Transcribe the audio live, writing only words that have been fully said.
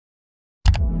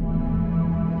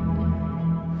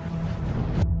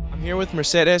I'm here with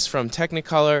Mercedes from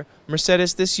Technicolor.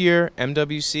 Mercedes, this year,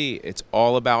 MWC, it's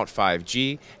all about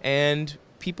 5G, and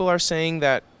people are saying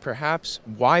that perhaps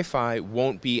Wi-Fi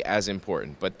won't be as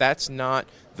important, but that's not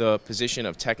the position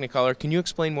of Technicolor. Can you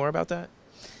explain more about that?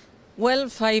 Well,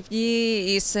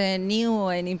 5G is a new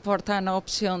and important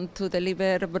option to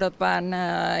deliver broadband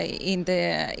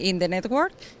in the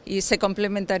network. It's a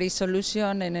complementary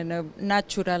solution and a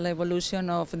natural evolution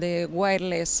of the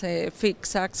wireless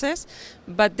fixed access.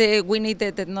 But we need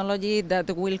a technology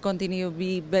that will continue to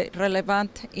be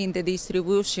relevant in the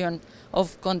distribution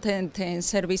of content and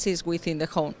services within the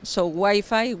home. So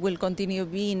Wi-Fi will continue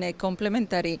being a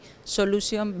complementary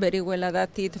solution very well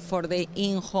adapted for the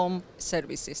in-home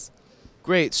services.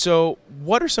 Great. So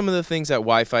what are some of the things that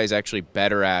Wi-Fi is actually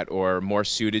better at or more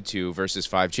suited to versus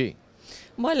 5G?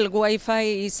 Well, Wi-Fi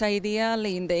is ideal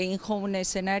in the in-home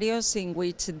scenarios in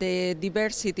which the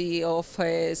diversity of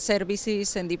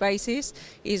services and devices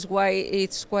is why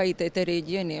it's quite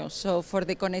heterogeneous. So for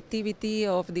the connectivity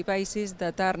of devices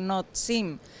that are not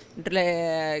SIM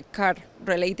car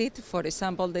related, for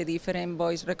example, the different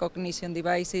voice recognition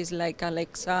devices like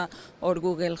Alexa or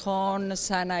Google Home,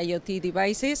 Sun IoT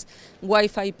devices,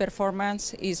 Wi-Fi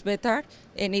performance is better,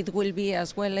 and it will be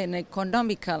as well an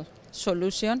economical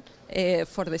solution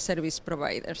for the service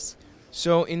providers.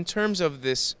 So in terms of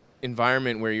this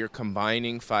environment where you're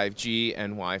combining 5G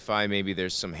and Wi-Fi, maybe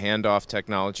there's some handoff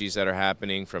technologies that are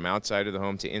happening from outside of the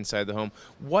home to inside the home,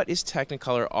 what is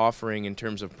Technicolor offering in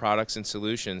terms of products and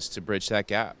solutions to bridge that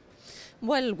gap?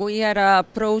 Well, we are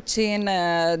approaching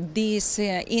this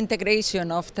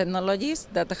integration of technologies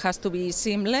that has to be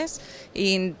seamless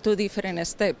in two different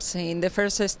steps. In the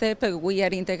first step, we are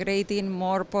integrating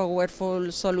more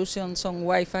powerful solutions on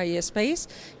Wi-Fi space,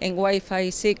 and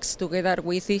Wi-Fi 6 together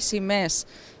with Easy Mesh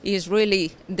is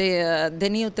really the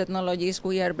new technologies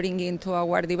we are bringing to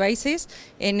our devices.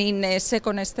 And in a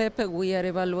second step, we are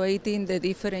evaluating the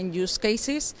different use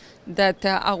cases that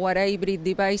our hybrid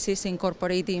devices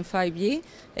incorporating 5G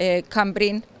can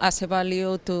bring as a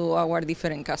value to our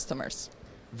different customers.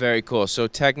 Very cool. So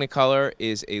Technicolor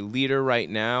is a leader right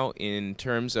now in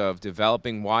terms of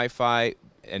developing Wi-Fi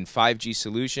and 5G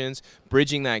solutions,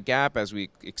 bridging that gap as we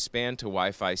expand to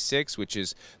Wi-Fi 6, which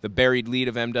is the buried lead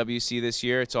of MWC this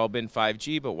year. It's all been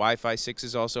 5G, but Wi-Fi 6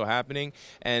 is also happening.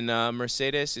 And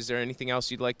Mercedes, is there anything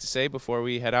else you'd like to say before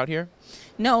we head out here?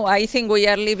 No, I think we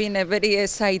are living a very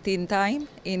exciting time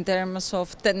in terms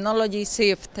of technology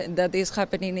shift that is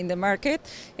happening in the market.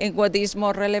 And what is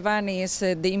more relevant is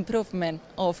the improvement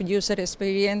of user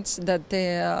experience that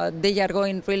they are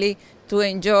going really to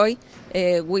enjoy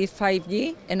with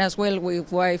 5G and as well with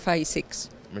Wi-Fi 6.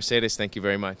 Mercedes, thank you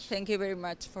very much. Thank you very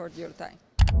much for your time.